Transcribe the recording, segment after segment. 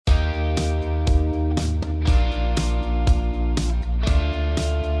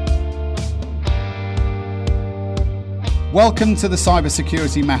Welcome to the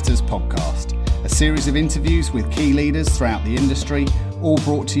Cybersecurity Matters podcast, a series of interviews with key leaders throughout the industry, all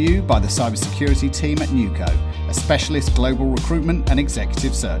brought to you by the cybersecurity team at Nuco, a specialist global recruitment and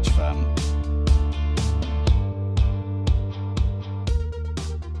executive search firm.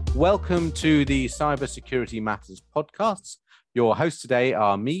 Welcome to the Cybersecurity Matters podcasts. Your hosts today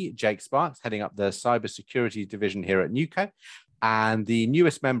are me, Jake Sparks, heading up the cybersecurity division here at Nuco, and the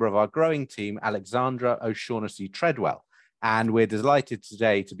newest member of our growing team, Alexandra O'Shaughnessy Treadwell. And we're delighted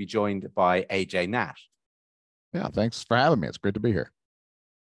today to be joined by AJ Nash. Yeah, thanks for having me. It's great to be here.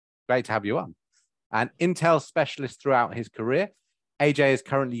 Great to have you on. An Intel specialist throughout his career, AJ is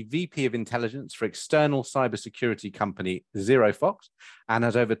currently VP of Intelligence for external cybersecurity company ZeroFox and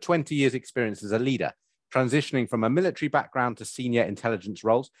has over 20 years' experience as a leader, transitioning from a military background to senior intelligence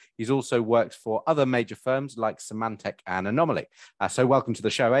roles. He's also worked for other major firms like Symantec and Anomaly. So welcome to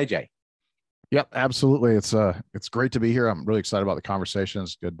the show, AJ. Yep, absolutely. It's great to be here. I'm really excited about the conversation.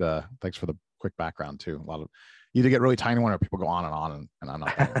 It's good. Thanks for the quick background too. You get really tiny when people go on, and I'm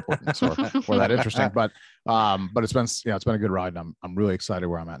not that important or that interesting. But it's been a good ride. And I'm really excited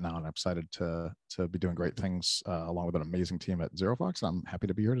where I'm at now, and I'm excited to be doing great things along with an amazing team at ZeroFox. And I'm happy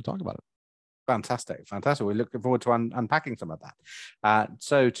to be here to talk about it. Fantastic. We're looking forward to unpacking some of that.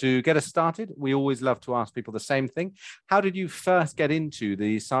 So to get us started, we always love to ask people the same thing. How did you first get into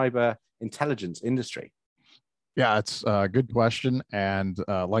the cyber intelligence industry? Yeah, it's a good question. And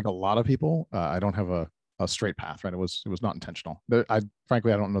like a lot of people, I don't have a straight path, right? It was not intentional.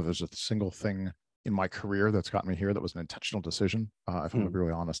 Frankly, I don't know if there's a single thing in my career that's gotten me here that was an intentional decision, if I'm going to be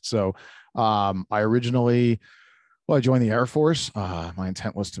really honest. So I joined the Air Force. My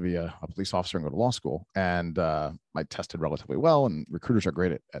intent was to be a police officer and go to law school. And I tested relatively well. And recruiters are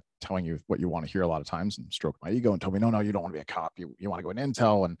great at telling you what you want to hear a lot of times, and stroked my ego and told me, no, you don't want to be a cop. You want to go in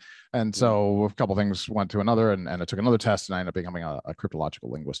intel. And so a couple of things went to another, and I took another test, and I ended up becoming a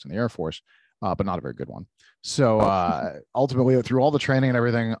cryptological linguist in the Air Force, but not a very good one. So ultimately, through all the training and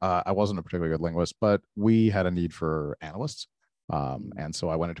everything, I wasn't a particularly good linguist, but we had a need for analysts. And so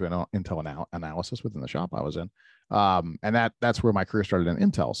I went into an intel analysis within the shop I was in. And that's where my career started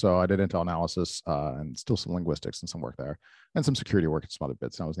in Intel. So I did Intel analysis and still some linguistics and some work there, and some security work and some other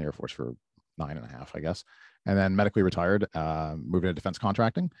bits. And I was in the Air Force for 9.5, I guess, and then medically retired, moved into defense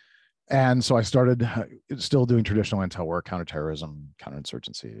contracting. And so I started still doing traditional Intel work, counterterrorism,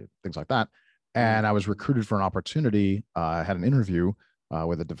 counterinsurgency, things like that. And I was recruited for an opportunity. I had an interview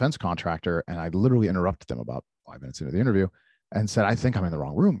with a defense contractor, and I literally interrupted them about 5 minutes into the interview and said, I think I'm in the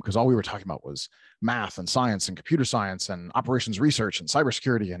wrong room, because all we were talking about was math and science and computer science and operations research and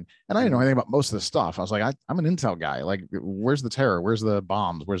cybersecurity. And I didn't know anything about most of this stuff. I was like, I'm an Intel guy. Like, where's the terror? Where's the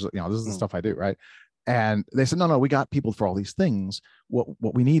bombs? This is the stuff I do, right? And they said, no, we got people for all these things. What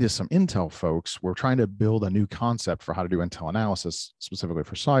we need is some Intel folks. We're trying to build a new concept for how to do Intel analysis, specifically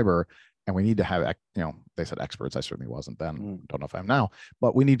for cyber. And we need to have, they said experts. I certainly wasn't then. Don't know if I am now,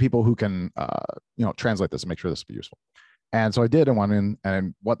 but we need people who can, translate this and make sure this will be useful. And so I did, and went in,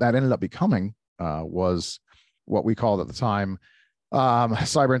 and what that ended up becoming was what we called at the time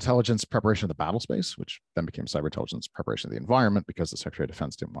cyber intelligence preparation of the battle space, which then became cyber intelligence preparation of the environment, because the Secretary of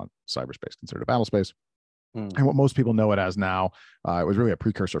Defense didn't want cyberspace considered a battle space. And what most people know it as now, it was really a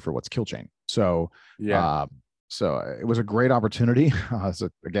precursor for what's kill chain. So so it was a great opportunity. So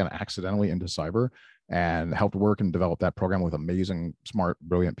again, accidentally into cyber, and helped work and develop that program with amazing, smart,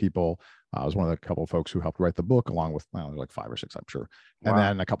 brilliant people. I was one of the couple of folks who helped write the book, along with like 5 or 6, I'm sure. And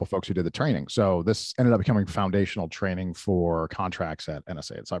then a couple of folks who did the training. So this ended up becoming foundational training for contracts at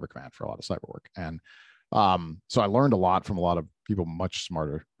NSA and Cyber Command for a lot of cyber work. And so I learned a lot from a lot of people much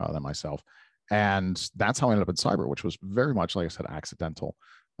smarter than myself. And that's how I ended up in cyber, which was very much, like I said, accidental.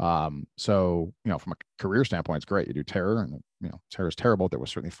 So, from a career standpoint, it's great. You do terror, and, terror is terrible. There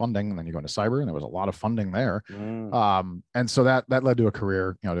was certainly funding, and then you go into cyber, and there was a lot of funding there. And so that led to a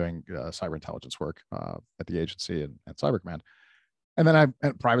career, doing cyber intelligence work at the agency and at Cyber Command. And then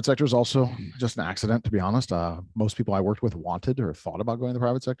private sector is also just an accident, to be honest. Most people I worked with wanted or thought about going to the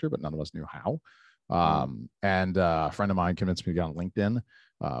private sector, but none of us knew how. And a friend of mine convinced me to get on LinkedIn,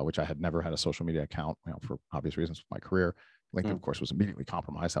 which I had never had a social media account, for obvious reasons with my career. LinkedIn, of course, was immediately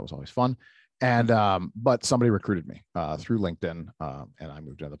compromised. That was always fun. And but somebody recruited me through LinkedIn, and I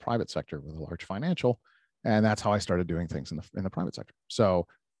moved into the private sector with a large financial, and that's how I started doing things in the private sector. So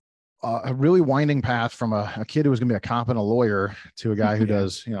a really winding path from a kid who was going to be a cop and a lawyer to a guy who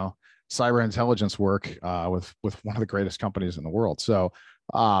does cyber intelligence work with one of the greatest companies in the world. So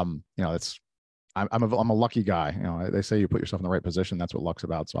it's I'm a lucky guy. They say you put yourself in the right position. That's what luck's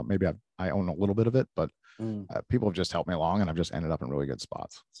about. So maybe I own a little bit of it, but people have just helped me along, and I've just ended up in really good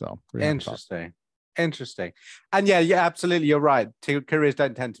spots. So interesting. Interesting. And yeah, absolutely. You're right. Careers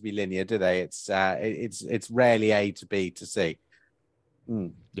don't tend to be linear, do they? It's rarely A to B to C.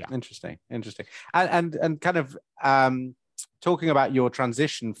 Yeah. Interesting. And kind of talking about your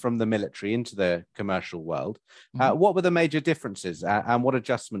transition from the military into the commercial world, what were the major differences and what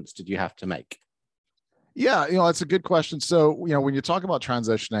adjustments did you have to make? Yeah, that's a good question. So, when you talk about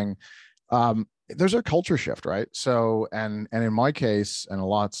transitioning, there's a culture shift, right? So, and in my case, and a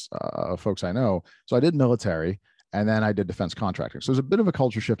lot of folks I know, so I did military and then I did defense contracting. So there's a bit of a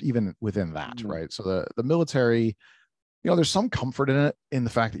culture shift even within that, right? So the military, there's some comfort in it, in the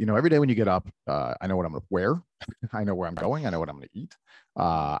fact that, every day when you get up, I know what I'm going to wear. I know where I'm going. I know what I'm going to eat.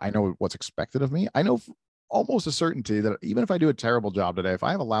 I know what's expected of me. I know almost a certainty that even if I do a terrible job today, if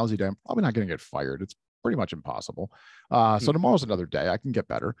I have a lousy day, I'm probably not going to get fired. It's pretty much impossible. So tomorrow's another day. I can get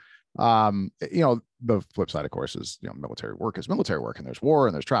better. The flip side, of course, is, military work is military work, and there's war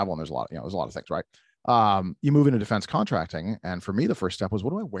and there's travel and there's a lot, there's a lot of things, right? You move into defense contracting, and for me, the first step was, what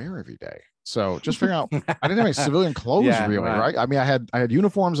do I wear every day? So just figure out, I didn't have any civilian clothes really, right? I mean, I had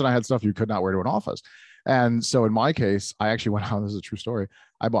uniforms and I had stuff you could not wear to an office. And so in my case, I actually went out, this is a true story.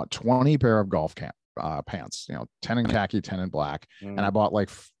 I bought 20 pair of golf pants, 10 in khaki, 10 in black. And I bought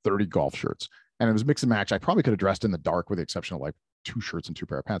like 30 golf shirts, and it was mix and match. I probably could have dressed in the dark with the exception of like 2 shirts and 2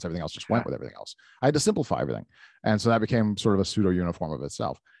 pair of pants. Everything else just went with everything else. I had to simplify everything. And so that became sort of a pseudo uniform of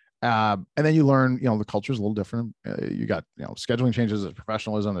itself. And then you learn, the culture is a little different. You got, scheduling changes, there's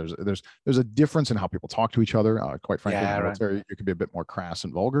professionalism. There's a difference in how people talk to each other. Quite frankly, in the military, you can be a bit more crass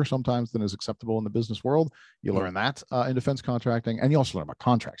and vulgar sometimes than is acceptable in the business world. You learn that in defense contracting, and you also learn about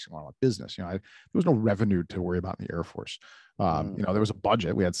contracts. You learn about business. There was no revenue to worry about in the Air Force. There was a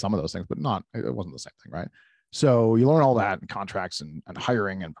budget. We had some of those things, but it wasn't the same thing, right? So you learn all that, and contracts and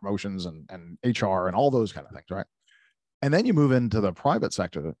hiring and promotions and HR and all those kind of things, right? And then you move into the private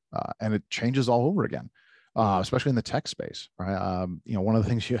sector, and it changes all over again, especially in the tech space, right? One of the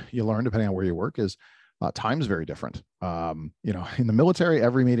things you learn depending on where you work is time's very different. In the military,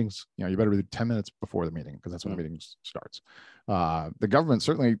 every meeting's, you better be 10 minutes before the meeting because that's when the meeting starts. The government,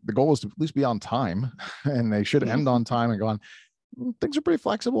 certainly the goal is to at least be on time, and they should end on time and go on. Things are pretty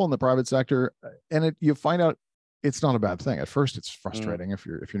flexible in the private sector, and you find out it's not a bad thing. At first, it's frustrating if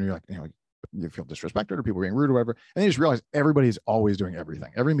you're like, you feel disrespected or people being rude or whatever. And then you just realize everybody's always doing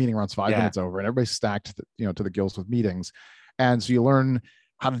everything. Every meeting runs 5 minutes over, and everybody's stacked, to the gills with meetings. And so you learn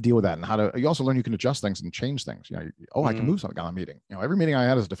how to deal with that, and you also learn you can adjust things and change things. I can move something on a meeting. Every meeting I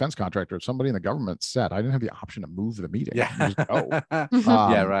had as a defense contractor, somebody in the government said I didn't have the option to move the meeting. You just go.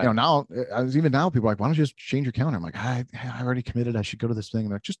 Now, even now, people are like, why don't you just change your calendar? I'm like, I already committed. I should go to this thing.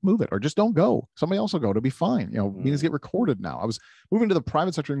 And like, just move it, or just don't go. Somebody else will go. It'll be fine. Meetings get recorded now. I was moving to the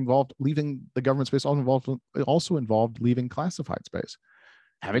private sector, involved leaving the government space, also involved leaving classified space.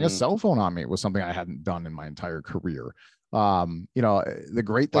 Having a cell phone on me was something I hadn't done in my entire career. The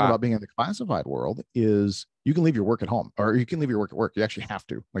great thing about being in the classified world is you can leave your work at home, or you can leave your work at work. You actually have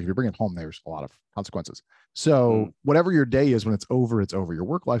to. Like if you bring it home, there's a lot of consequences. So whatever your day is, when it's over, it's over. Your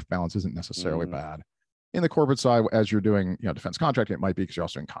work-life balance isn't necessarily bad. In the corporate side, as you're doing, defense contracting, it might be because you're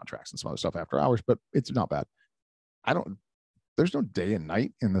also doing contracts and some other stuff after hours, but it's not bad. There's no day and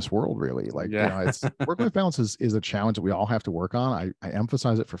night in this world, really. It's work-life balance is a challenge that we all have to work on. I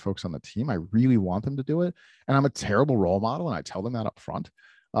emphasize it for folks on the team. I really want them to do it. And I'm a terrible role model, and I tell them that up front.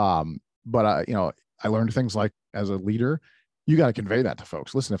 But I learned things like, as a leader, you got to convey that to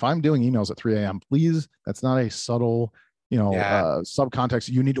folks. Listen, if I'm doing emails at 3 a.m., please, that's not a subtle, subcontext.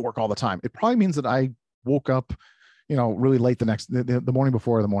 You need to work all the time. It probably means that I woke up, really late the morning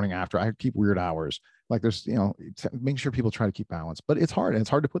before or the morning after. I keep weird hours. Like there's, making sure people try to keep balance, but it's hard. And it's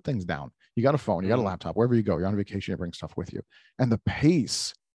hard to put things down. You got a phone, you got a laptop, wherever you go, you're on vacation, you bring stuff with you. And the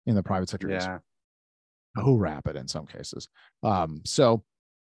pace in the private sector is so rapid in some cases. So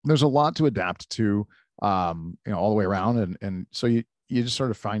there's a lot to adapt to, all the way around. And so you just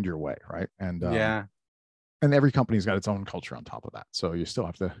sort of find your way. Right. And every company's got its own culture on top of that. So you still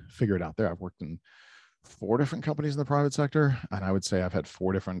have to figure it out there. I've worked in 4 different companies in the private sector, and I would say I've had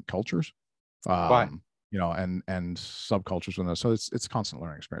 4 different cultures. And subcultures within those. So it's a constant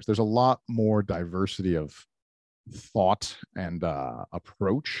learning experience. There's a lot more diversity of thought and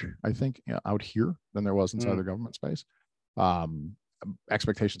approach, I think, out here than there was inside the government space.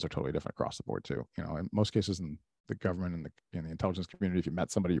 Expectations are totally different across the board too. In most cases in the government and in the intelligence community, if you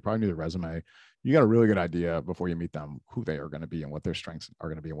met somebody, you probably knew their resume. You got a really good idea before you meet them who they are going to be and what their strengths are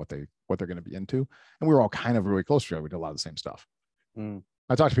going to be and what they're going to be into. And we were all kind of really close to it. We did a lot of the same stuff.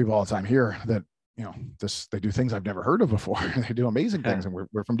 I talk to people all the time here that, they do things I've never heard of before. They do amazing things, and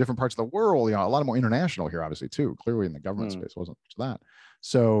we're from different parts of the world. A lot more international here, obviously, too. Clearly, in the government space, wasn't much of that.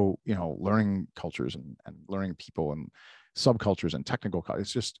 So, learning cultures and learning people and subcultures and technical,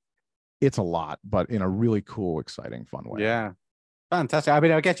 it's a lot, but in a really cool, exciting, fun way. Yeah. Fantastic. I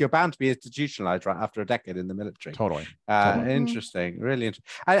mean, I guess you're bound to be institutionalized right after a decade in the military. Totally. Interesting. Really interesting.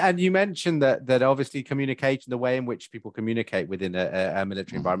 And you mentioned that obviously communication, the way in which people communicate within a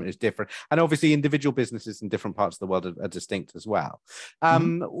military environment is different. And obviously individual businesses in different parts of the world are distinct as well.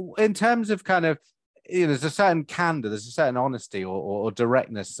 In terms of kind of, there's a certain candor, there's a certain honesty or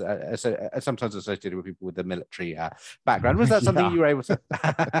directness sometimes associated with people with the military background. Was that something you were able to?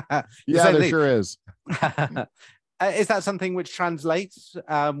 Yeah, there sure is. Is that something which translates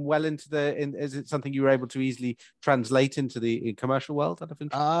well into is it something you were able to easily translate into the commercial world out of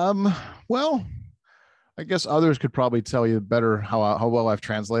interest? Well, I guess others could probably tell you better how well I've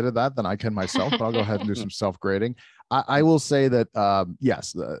translated that than I can myself, but I'll go ahead and do some self-grading. I will say that,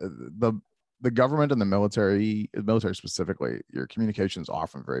 yes, the government and the military specifically, your communication is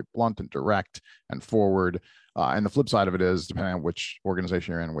often very blunt and direct and forward. And the flip side of it is, depending on which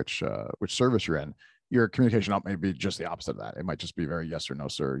organization you're in, which service you're in, your communication up may be just the opposite of that. It might just be very yes or no,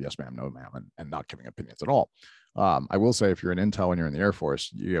 sir, yes, ma'am, no, ma'am, and not giving opinions at all. I will say if you're in Intel and you're in the Air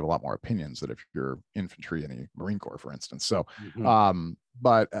Force, you have a lot more opinions than if you're infantry in the Marine Corps, for instance. So, yeah,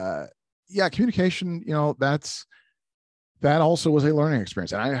 communication, that also was a learning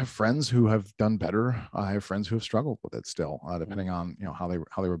experience. And I have friends who have done better. I have friends who have struggled with it still, depending on, how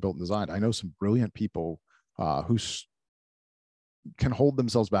they were built and designed. I know some brilliant people who can hold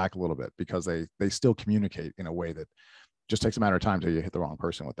themselves back a little bit because they still communicate in a way that just takes a matter of time till you hit the wrong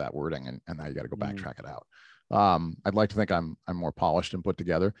person with that wording, and now you got to go backtrack it out. I'd like to think I'm more polished and put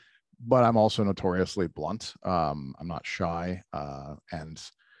together, but I'm also notoriously blunt. I'm not shy, and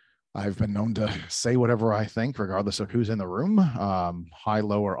I've been known to say whatever I think, regardless of who's in the room, high,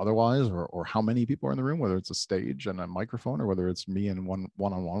 low, or otherwise, or how many people are in the room, whether it's a stage and a microphone, or whether it's me and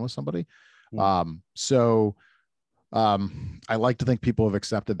one-on-one with somebody. I like to think people have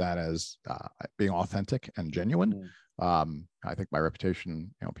accepted that as being authentic and genuine. I think my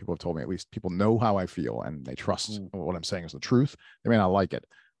reputation, people have told me, at least people know how I feel and they trust what I'm saying is the truth. They may not like it.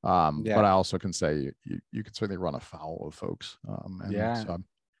 But I also can say you can certainly run afoul of folks.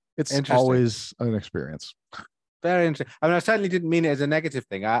 It's always an experience. Very interesting. I mean, I certainly didn't mean it as a negative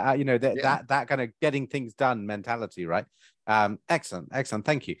thing. That kind of getting things done mentality, right? Excellent.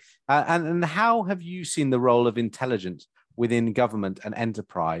 Thank you. And how have you seen the role of intelligence within government and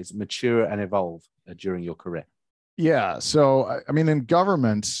enterprise mature and evolve during your career? Yeah. So, I mean, in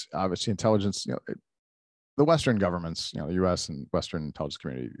government, obviously intelligence, the Western governments, the U.S. and Western intelligence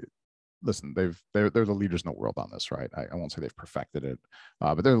community, listen, they're the leaders in the world on this, right? I won't say they've perfected it,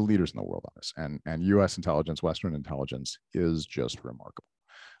 but they're the leaders in the world on this. And U.S. intelligence, Western intelligence is just remarkable.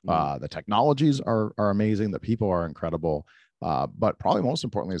 The technologies are amazing. The people are incredible. But probably most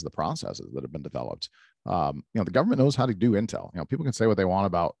importantly is the processes that have been developed. The government knows how to do intel. People can say what they want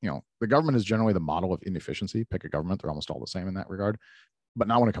about, the government is generally the model of inefficiency. Pick a government, they're almost all the same in that regard. But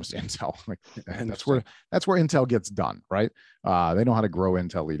not when it comes to intel. That's where intel gets done, right? They know how to grow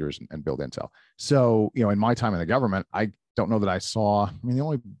intel leaders and build intel. So, in my time in the government, I don't know that I saw. I mean, the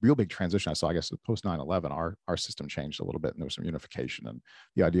only real big transition I saw, I guess, post 9/11, our system changed a little bit, and there was some unification, and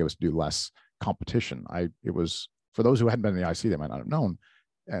the idea was to do less competition. It was, for those who hadn't been in the IC, they might not have known,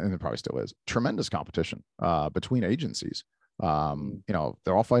 and there probably still is, tremendous competition between agencies.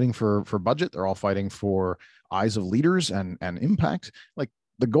 They're all fighting for budget. They're all fighting for eyes of leaders and impact. Like,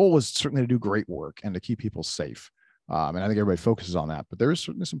 the goal was certainly to do great work and to keep people safe. And I think everybody focuses on that, but there is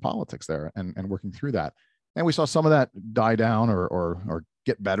certainly some politics there and working through that. And we saw some of that die down or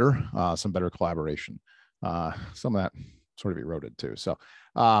get better, some better collaboration. Some of that sort of eroded too. So,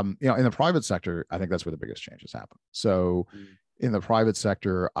 in the private sector, I think that's where the biggest changes happen. So in the private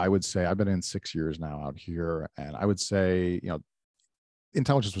sector, I would say I've been in 6 years now out here, and I would say,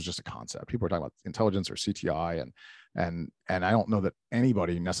 intelligence was just a concept. People were talking about intelligence or CTI, and I don't know that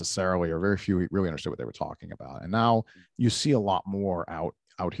anybody necessarily, or very few, really understood what they were talking about. And now you see a lot more out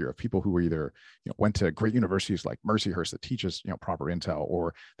here of people who were either went to great universities like Mercyhurst that teaches proper intel,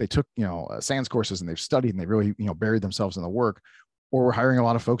 or they took SANS courses and they've studied and they really buried themselves in the work, or we're hiring a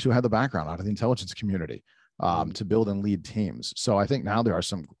lot of folks who had the background out of the intelligence community to build and lead teams. So I think now there are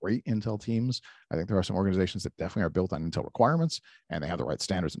some great intel teams. I think there are some organizations that definitely are built on intel requirements and they have the right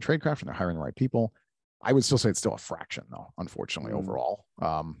standards and tradecraft and they're hiring the right people. I would still say it's still a fraction though, unfortunately, overall.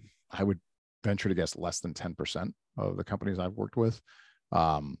 I would venture to guess less than 10% of the companies I've worked with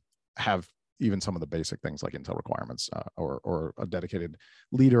have even some of the basic things like Intel requirements, or a dedicated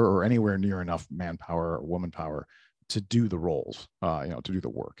leader or anywhere near enough manpower or woman power to do the roles, to do the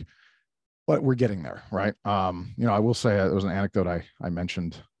work. But we're getting there, right? I will say it was an anecdote I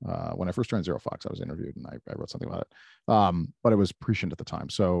mentioned when I first joined ZeroFox. I was interviewed and I wrote something about it, but it was prescient at the time.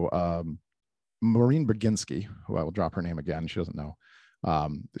 So Maureen Baginski, who I will drop her name again, she doesn't know.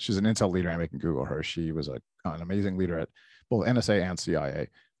 She's an Intel leader. I can Google her. She was an amazing leader at both NSA and CIA.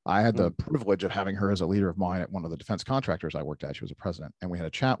 I had the privilege of having her as a leader of mine at one of the defense contractors I worked at. She was a president, and we had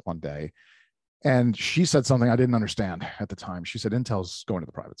a chat one day. And she said something I didn't understand at the time. She said, Intel's going to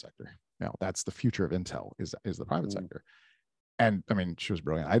the private sector. That's the future of Intel is the private sector. And I mean, she was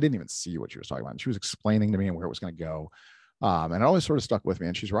brilliant. I didn't even see what she was talking about. And she was explaining to me where it was going to go. And it always sort of stuck with me.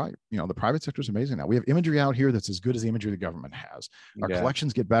 And she's right. The private sector is amazing now. We have imagery out here that's as good as the imagery the government has. Our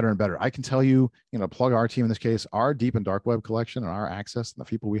collections get better and better. I can tell you, plug our team in this case, our deep and dark web collection and our access and the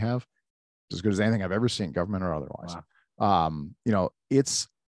people we have is as good as anything I've ever seen, government or otherwise. Wow. It's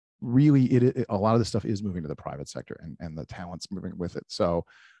really, a lot of this stuff is moving to the private sector and the talent's moving with it. So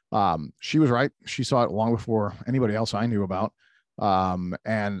she was right. She saw it long before anybody else I knew about.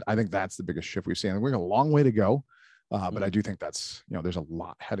 And I think that's the biggest shift we've seen. We're a long way to go. But I do think that's, there's a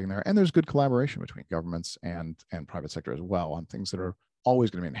lot heading there, and there's good collaboration between governments and private sector as well on things that are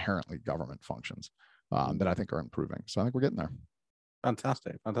always going to be inherently government functions that I think are improving. So I think we're getting there.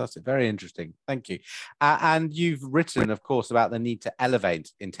 Fantastic. Very interesting. Thank you. And you've written, of course, about the need to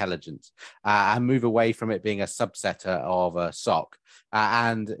elevate intelligence and move away from it being a subset of a SOC,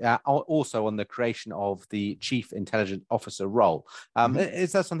 and also on the creation of the Chief Intelligence Officer role.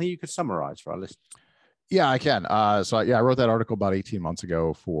 Is that something you could summarize for our listeners? Yeah, I can. I wrote that article about 18 months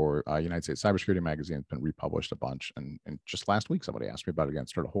ago for United States Cybersecurity Magazine. It's been republished a bunch. And just last week, somebody asked me about it again,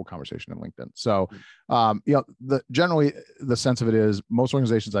 started a whole conversation on LinkedIn. So, generally, the sense of it is most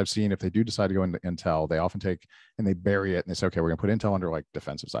organizations I've seen, if they do decide to go into Intel, they often take and they bury it and they say, okay, we're going to put Intel under like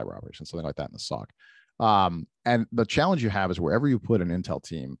defensive cyber operations, something like that in the SOC. And the challenge you have is wherever you put an Intel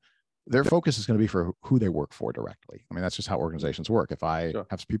team, their focus is going to be for who they work for directly. I mean, that's just how organizations work. If I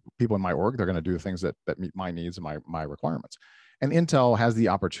have people in my org, they're going to do things that meet my needs and my requirements. And Intel has the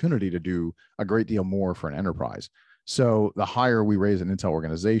opportunity to do a great deal more for an enterprise. So the higher we raise an Intel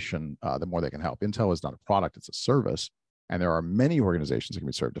organization, the more they can help. Intel is not a product, it's a service. And there are many organizations that can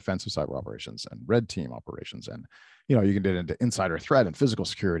be served defensive cyber operations and red team operations. And, you can get into insider threat and physical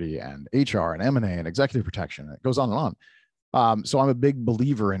security and HR and M&A and executive protection. And it goes on and on. So I'm a big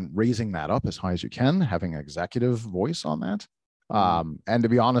believer in raising that up as high as you can, having an executive voice on that. And to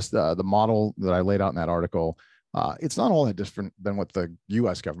be honest, the model that I laid out in that article, it's not all that different than what the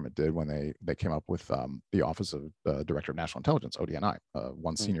U.S. government did when they came up with the Office of the Director of National Intelligence, ODNI,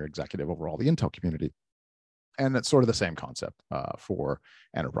 one senior executive over all the Intel community. And it's sort of the same concept for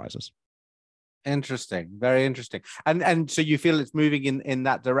enterprises. Interesting. Very interesting. And so you feel it's moving in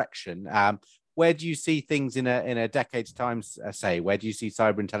that direction. Where do you see things in a decade's time, say? Where do you see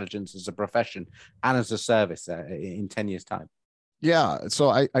cyber intelligence as a profession and as a service in 10 years' time? Yeah, so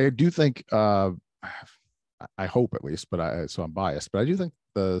I do think, I hope at least, so I'm biased, but I do think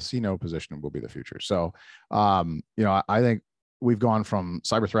the CNO position will be the future. So, I think we've gone from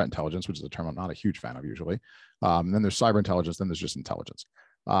cyber threat intelligence, which is a term I'm not a huge fan of usually. Then there's cyber intelligence, then there's just intelligence.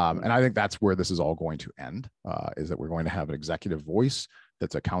 And I think that's where this is all going to end, is that we're going to have an executive voice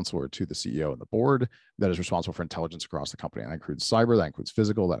that's a counselor to the CEO and the board that is responsible for intelligence across the company. And that includes cyber, that includes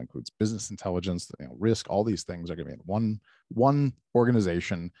physical, that includes business intelligence, risk, all these things are going to be in one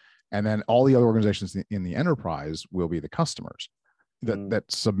organization. And then all the other organizations in the enterprise will be the customers that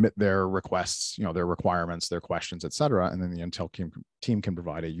submit their requests, their requirements, their questions, et cetera. And then the Intel team can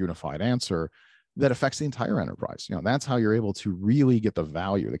provide a unified answer that affects the entire enterprise. That's how you're able to really get the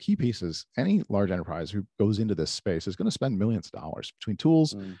value. The key piece is any large enterprise who goes into this space is going to spend millions of dollars between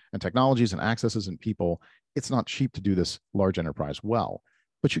tools and technologies and accesses and people. It's not cheap to do this large enterprise well,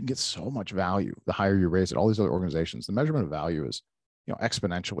 but you can get so much value the higher you raise it. All these other organizations, the measurement of value is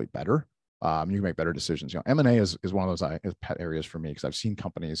exponentially better. You can make better decisions. M&A is one of those pet areas for me, because I've seen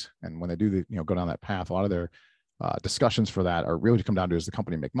companies, and when they do go down that path, a lot of their discussions for that are really to come down to, does the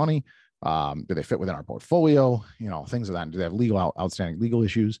company make money? Do they fit within our portfolio? Things of that. Do they have outstanding legal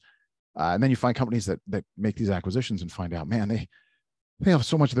issues? And then you find companies that make these acquisitions and find out, man, they have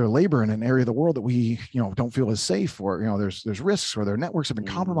so much of their labor in an area of the world that we, don't feel is safe, or, there's risks, or their networks have been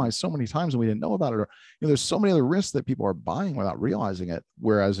compromised so many times and we didn't know about it. Or, there's so many other risks that people are buying without realizing it.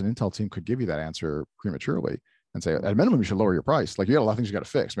 Whereas an Intel team could give you that answer prematurely and say, at a minimum, you should lower your price. Like, you got a lot of things you got to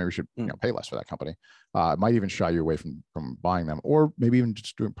fix. Maybe you should pay less for that company. It might even shy you away from buying them, or maybe even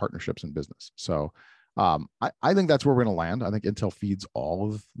just doing partnerships in business. So I think that's where we're going to land. I think Intel feeds all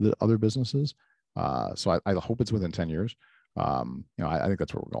of the other businesses. So I hope it's within 10 years. I think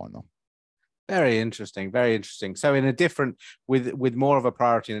that's where we're going though. Very interesting. Very interesting. So in a different, with more of a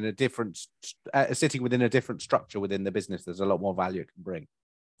priority and a different, sitting within a different structure within the business, there's a lot more value it can bring.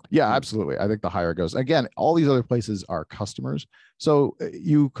 Yeah, absolutely. I think the higher it goes. Again, all these other places are customers. So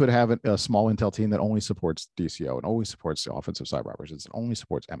you could have a small Intel team that only supports DCO and only supports the offensive cyber operations and only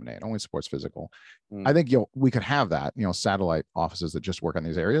supports M&A and only supports physical. I think we could have that, satellite offices that just work on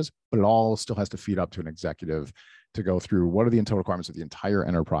these areas, but it all still has to feed up to an executive to go through what are the Intel requirements of the entire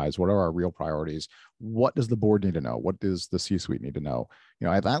enterprise? What are our real priorities? What does the board need to know? What does the C-suite need to know?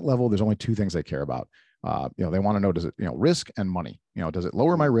 At that level, there's only two things they care about. They want to know, does it, risk and money, does it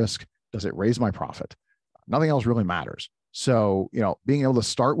lower my risk? Does it raise my profit? Nothing else really matters. So, being able to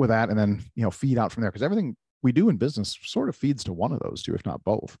start with that and then, feed out from there, because everything we do in business sort of feeds to one of those two, if not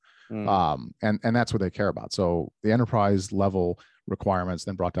both. And that's what they care about. So the enterprise level requirements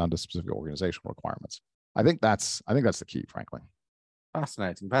then brought down to specific organizational requirements. I think that's the key, frankly.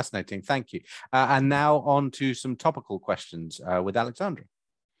 Fascinating. Thank you. And now on to some topical questions with Alexandra.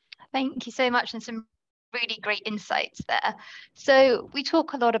 Thank you so much, and some really great insights there. So we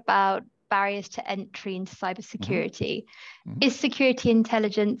talk a lot about barriers to entry into cybersecurity. Is security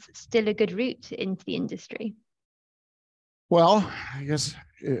intelligence still a good route into the industry? Well, I guess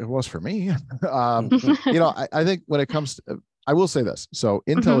it was for me. I think when it comes to, I will say this. So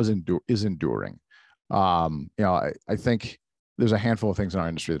Intel is enduring. I think there's a handful of things in our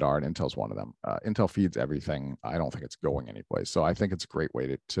industry that are, and Intel's one of them. Intel feeds everything. I don't think it's going anyplace. So I think it's a great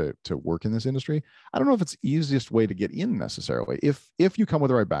way to work in this industry. I don't know if it's the easiest way to get in necessarily. If you come with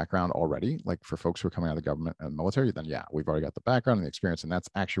the right background already, like for folks who are coming out of the government and military, then yeah, we've already got the background and the experience. And that's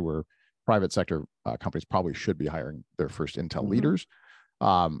actually where private sector companies probably should be hiring their first Intel leaders.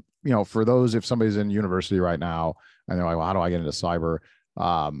 For those, if somebody's in university right now and they're like, well, how do I get into cyber?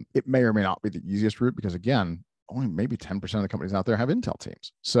 It may or may not be the easiest route because, again, only maybe 10% of the companies out there have Intel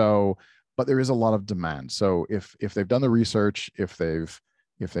teams. So, but there is a lot of demand. So if they've done the research, if they've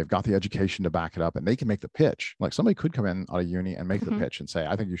got the education to back it up, and they can make the pitch, like somebody could come in out of uni and make the pitch and say,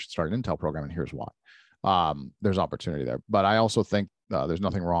 I think you should start an Intel program, and here's why. There's opportunity there. But I also think there's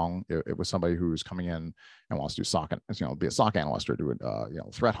nothing wrong it was somebody who's coming in and wants to do SOC, be a SOC analyst or do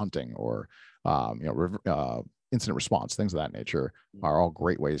threat hunting or incident response, things of that nature are all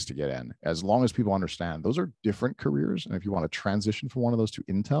great ways to get in, as long as people understand those are different careers. And if you want to transition from one of those to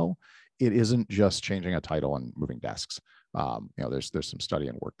Intel, it isn't just changing a title and moving desks. There's some study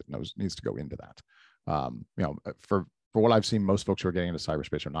and work that needs to go into that. For what I've seen, most folks who are getting into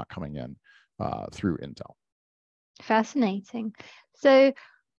cyberspace are not coming in through Intel. Fascinating. So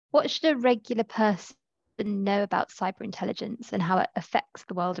what should a regular person know about cyber intelligence and how it affects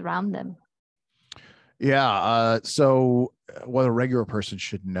the world around them? Yeah. So what a regular person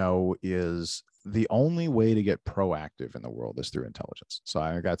should know is the only way to get proactive in the world is through intelligence. So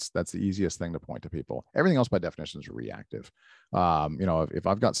I think that's the easiest thing to point to people. Everything else by definition is reactive. If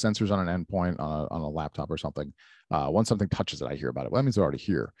I've got sensors on an endpoint on a laptop or something, once something touches it, I hear about it. Well, that means they're already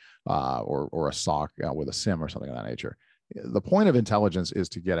here, or a SOC with a SIM or something of that nature. The point of intelligence is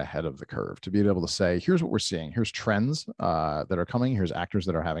to get ahead of the curve, to be able to say, here's what we're seeing. Here's trends that are coming. Here's actors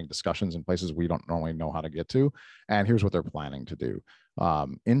that are having discussions in places we don't normally know how to get to. And here's what they're planning to do.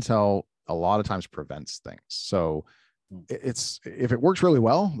 Intel a lot of times prevents things. So if it works really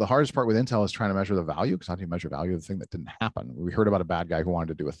well, the hardest part with Intel is trying to measure the value, because how do you measure value of the thing that didn't happen? We heard about a bad guy who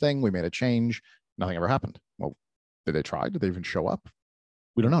wanted to do a thing. We made a change. Nothing ever happened. Well, did they try? Did they even show up?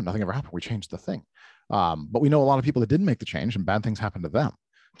 We don't know. Nothing ever happened. We changed the thing. But we know a lot of people that didn't make the change and bad things happened to them.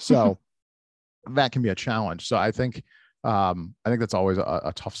 So that can be a challenge. So I think that's always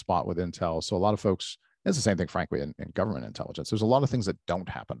a tough spot with Intel. So a lot of folks, it's the same thing, frankly, in government intelligence. There's a lot of things that don't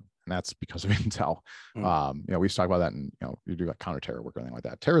happen, and that's because of Intel. We used to talk about that, and you do like counterterror work or anything like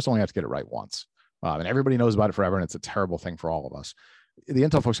that. Terrorists only have to get it right once, and everybody knows about it forever, and it's a terrible thing for all of us. The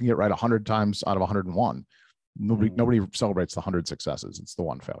Intel folks can get it right 100 times out of 101. Nobody celebrates the 100 successes. It's the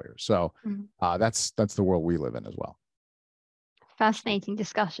one failure. So that's the world we live in as well. Fascinating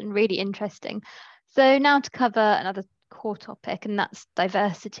discussion, really interesting. So now to cover another core topic, and that's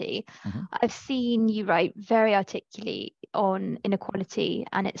diversity. I've seen you write very articulately on inequality,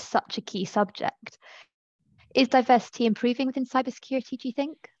 and it's such a key subject. Is diversity improving within cybersecurity, do you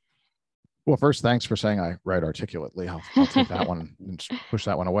think? Well, first, thanks for saying I write articulately. I'll take that one and push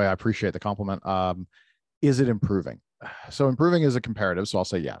that one away. I appreciate the compliment. Is it improving? So improving is a comparative. So I'll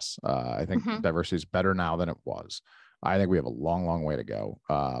say yes. I think diversity is better now than it was. I think we have a long, long way to go.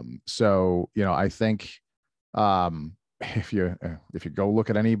 I think if you go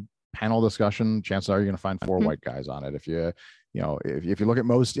look at any panel discussion, chances are you're going to find 4 white guys on it. If you look at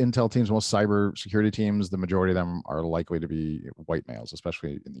most Intel teams, most cyber security teams, the majority of them are likely to be white males,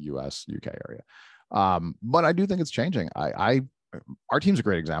 especially in the US, UK area. But I do think it's changing. Our team's a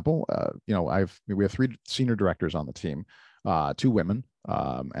great example. We have 3 senior directors on the team, 2 women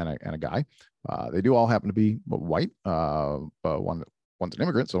and a guy. They do all happen to be white. But one's an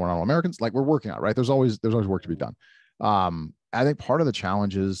immigrant, so we're not all Americans. Like, we're working on it, right? There's always work to be done. I think part of the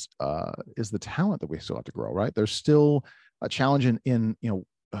challenge is the talent that we still have to grow, right? There's still a challenge in I'm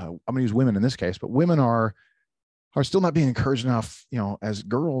going to use women in this case, but women are still not being encouraged enough, as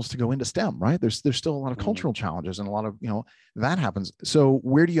girls to go into STEM, right? There's still a lot of cultural challenges and a lot of, that happens. So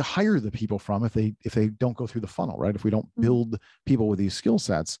where do you hire the people from if they don't go through the funnel, right? If we don't build people with these skill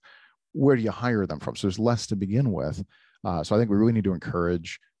sets, where do you hire them from? So there's less to begin with. So I think we really need to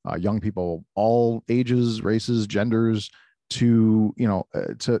encourage young people, all ages, races, genders, to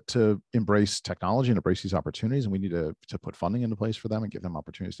embrace technology and embrace these opportunities, and we need to put funding into place for them and give them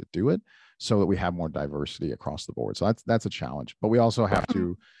opportunities to do it, so that we have more diversity across the board. So that's a challenge. But we also have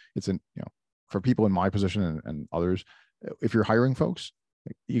to, for people in my position and others, if you're hiring folks,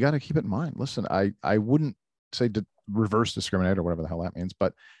 you got to keep it in mind. Listen, I wouldn't say to reverse discriminate or whatever the hell that means,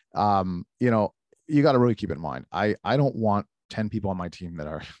 but you got to really keep it in mind. I don't want 10 people on my team that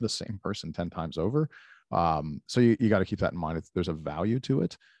are the same person 10 times over. So you got to keep that in mind. There's a value to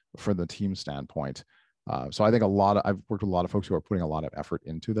it for the team standpoint. So I think I've worked with a lot of folks who are putting a lot of effort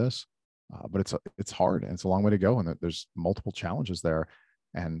into this, but it's hard and it's a long way to go. And there's multiple challenges there.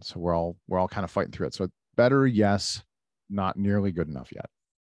 And so we're all kind of fighting through it. So better, yes, not nearly good enough yet.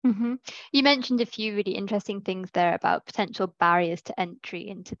 Mm-hmm. You mentioned a few really interesting things there about potential barriers to entry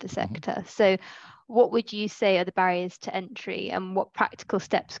into the sector. So what would you say are the barriers to entry, and what practical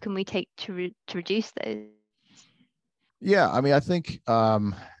steps can we take to reduce those? Yeah, I mean, I think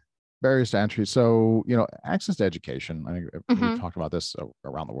barriers to entry. So, access to education. I think we've talked about this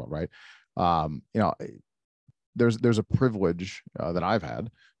around the world, right? There's a privilege that I've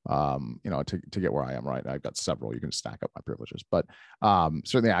had, to get where I am, right? I've got several. You can stack up my privileges, but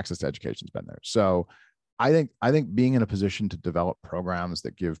certainly access to education has been there. So I think being in a position to develop programs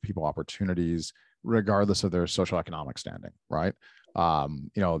that give people opportunities regardless of their social economic standing, right?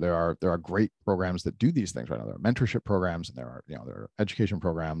 There are great programs that do these things right now. There are mentorship programs, and there are education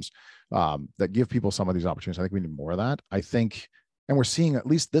programs that give people some of these opportunities. I think we need more of that. I think, and we're seeing, at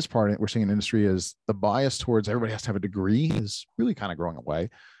least this part, we're seeing in industry, is the bias towards everybody has to have a degree is really kind of growing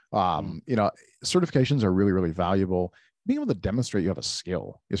away. Certifications are really, really valuable. Being able to demonstrate you have a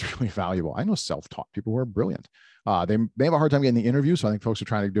skill is really valuable. I know self-taught people who are brilliant. They have a hard time getting the interview. So I think folks are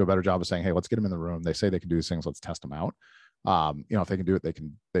trying to do a better job of saying, hey, let's get them in the room. They say they can do these things. Let's test them out. If they can do it,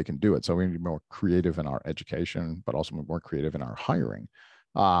 they can do it. So we need to be more creative in our education, but also more creative in our hiring.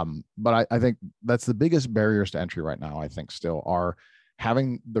 But I think that's the biggest barriers to entry right now, I think, still are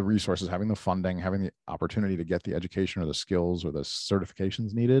having the resources, having the funding, having the opportunity to get the education or the skills or the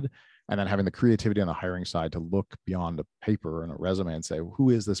certifications needed, and then having the creativity on the hiring side to look beyond a paper and a resume and say,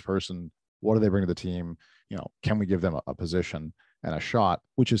 who is this person? What do they bring to the team? Can we give them a position and a shot,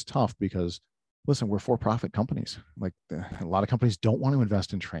 which is tough because, listen, we're for-profit companies. Like, a lot of companies don't want to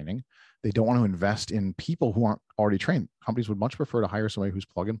invest in training. They don't want to invest in people who aren't already trained. Companies would much prefer to hire somebody who's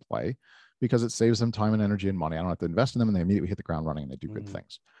plug and play, because it saves them time and energy and money. I don't have to invest in them, and they immediately hit the ground running and they do good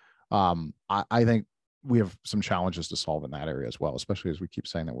things. I think we have some challenges to solve in that area as well, especially as we keep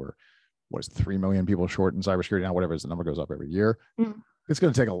saying that we're, 3 million people short in cybersecurity now, whatever, as the number goes up every year. It's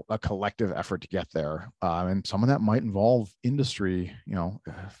going to take a collective effort to get there. And some of that might involve industry,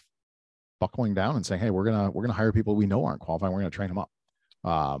 buckling down and saying, hey, we're going to hire people we know aren't qualified. We're going to train them up.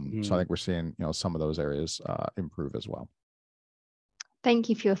 So I think we're seeing, some of those areas improve as well. Thank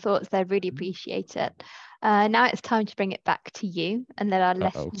you for your thoughts there. Really appreciate it. Now it's time to bring it back to you and let our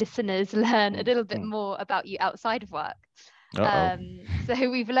listeners learn a little bit more about you outside of work. So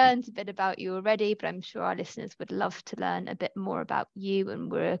we've learned a bit about you already, but I'm sure our listeners would love to learn a bit more about you, and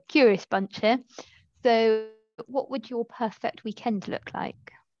we're a curious bunch here. So what would your perfect weekend look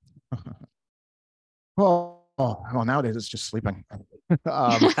like? Well, nowadays it's just sleeping.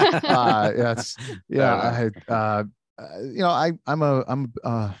 I'm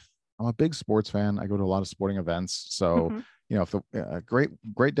a big sports fan. I go to a lot of sporting events. So, if the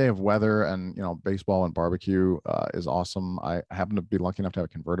great day of weather and, baseball and barbecue is awesome. I happen to be lucky enough to have a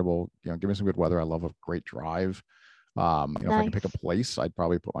convertible, give me some good weather. I love a great drive. Nice. If I could pick a place, I'd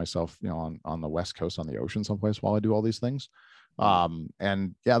probably put myself, on the West Coast on the ocean someplace while I do all these things.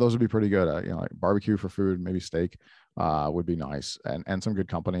 And yeah, those would be pretty good. Like barbecue for food, maybe steak would be nice, and some good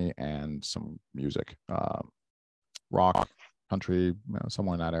company and some music, rock, country,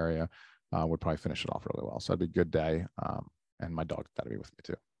 somewhere in that area, would probably finish it off really well. So it'd be a good day. And my dog got to be with me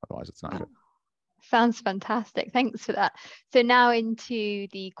too. Otherwise, it's not good. Sounds fantastic. Thanks for that. So now into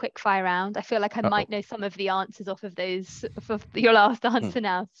the quick fire round. I feel like I might know some of the answers off of those, of your last answer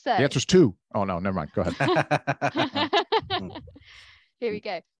now. So the answer's 2. Oh no, never mind. Go ahead. Here we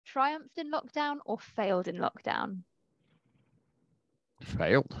go. Triumphed in lockdown or failed in lockdown?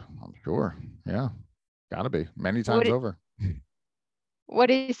 Failed, I'm sure. Yeah, gotta be many times over. What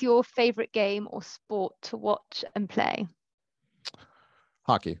is your favorite game or sport to watch and play?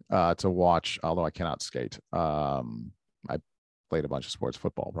 Hockey to watch, although I cannot skate. I played a bunch of sports.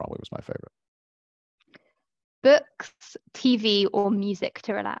 Football probably was my favorite. Books, TV, or music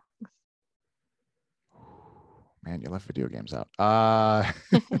to relax? Man, you left video games out.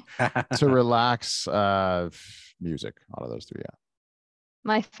 To relax, music. Out of those 3, yeah.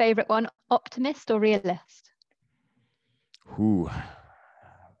 My favorite one, optimist or realist?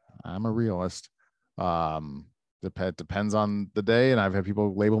 I'm a realist. Depends on the day, and I've had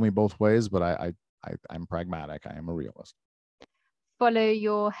people label me both ways, but I'm pragmatic. I am a realist. Follow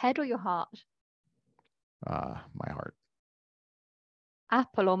your head or your heart? My heart.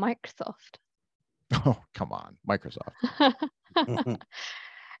 Apple or Microsoft? Oh, come on, Microsoft.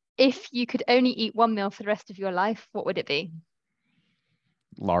 If you could only eat one meal for the rest of your life, what would it be?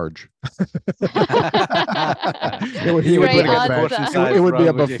 Large. It would be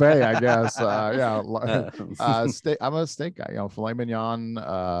a buffet, I guess. I'm a steak guy. Filet mignon.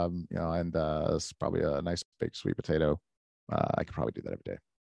 And probably a nice baked sweet potato. I could probably do that every day.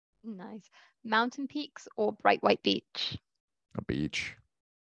 Nice. Mountain peaks or bright white beach? A beach.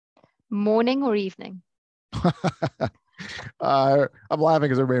 Morning or evening? I'm laughing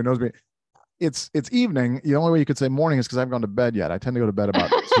because everybody knows me. It's evening. The only way you could say morning is because I haven't gone to bed yet. I tend to go to bed about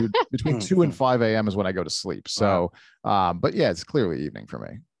between 2 and 5 a.m. is when I go to sleep. So, but yeah, it's clearly evening for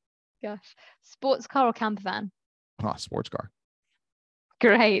me. Gosh. Sports car or camper van? Sports car.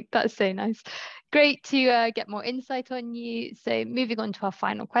 Great. That's so nice. Great to get more insight on you. So moving on to our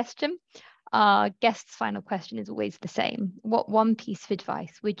final question. Our guest's final question is always the same. What one piece of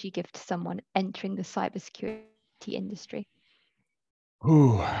advice would you give to someone entering the cybersecurity industry?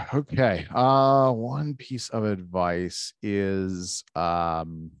 Ooh, okay. One piece of advice is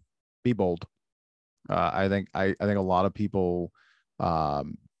be bold. I think a lot of people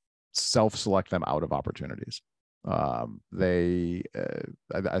self-select them out of opportunities. I've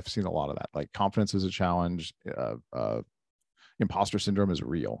seen a lot of that. Like confidence is a challenge. Imposter syndrome is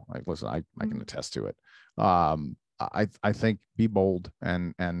real. Like, listen, I can attest to it. I think be bold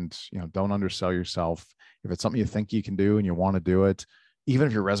and don't undersell yourself. If it's something you think you can do and you want to do it, even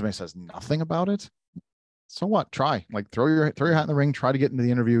if your resume says nothing about it, so what? Try. Like throw your hat in the ring. Try to get into the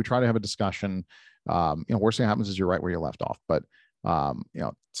interview. Try to have a discussion. Worst thing that happens is you're right where you left off. But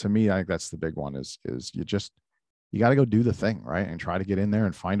to me, I think that's the big one. Is you got to go do the thing, right, and try to get in there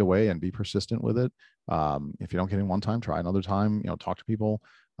and find a way and be persistent with it. If you don't get in one time, try another time. Talk to people.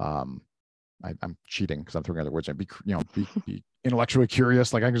 I'm cheating because I'm throwing other words in. Be intellectually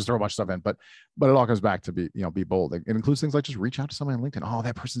curious. Like I can just throw a bunch of stuff in, but it all comes back to be bold. It includes things like just reach out to somebody on LinkedIn. Oh,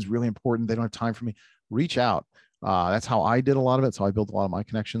 that person's really important. They don't have time for me. Reach out. That's how I did a lot of it. So I built a lot of my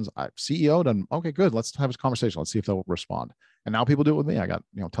connections. CEO'd and okay, good. Let's have a conversation. Let's see if they'll respond. And now people do it with me. I got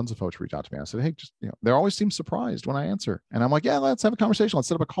tons of folks reach out to me. I said, hey, just they always seem surprised when I answer, and I'm like, yeah, let's have a conversation. Let's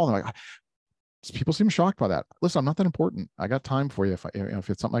set up a call. And they're like, people seem shocked by that. Listen, I'm not that important. I got time for you if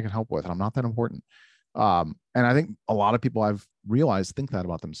it's something I can help with, and I'm not that important. And I think a lot of people I've realized think that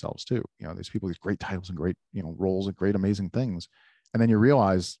about themselves too. These people, these great titles and great, roles and great, amazing things. And then you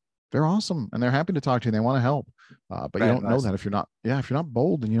realize they're awesome and they're happy to talk to you and they want to help. But you don't know that if you're not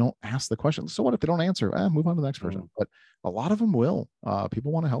bold and you don't ask the question. So what if they don't answer? Move on to the next person. But a lot of them will.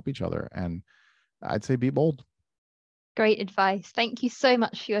 People want to help each other. And I'd say be bold. Great advice. Thank you so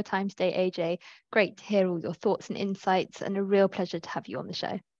much for your time today, AJ. Great to hear all your thoughts and insights, and a real pleasure to have you on the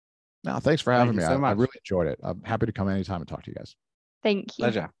show. No, thanks for having me. So I really enjoyed it. I'm happy to come anytime and talk to you guys. Thank you.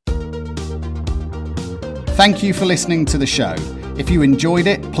 Pleasure. Thank you for listening to the show. If you enjoyed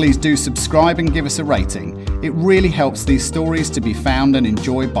it, please do subscribe and give us a rating. It really helps these stories to be found and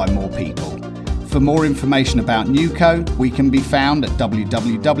enjoyed by more people. For more information about Nuco, we can be found at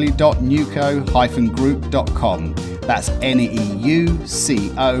www.nuco-group.com. That's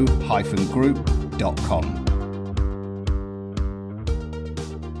NEUCO-group.com.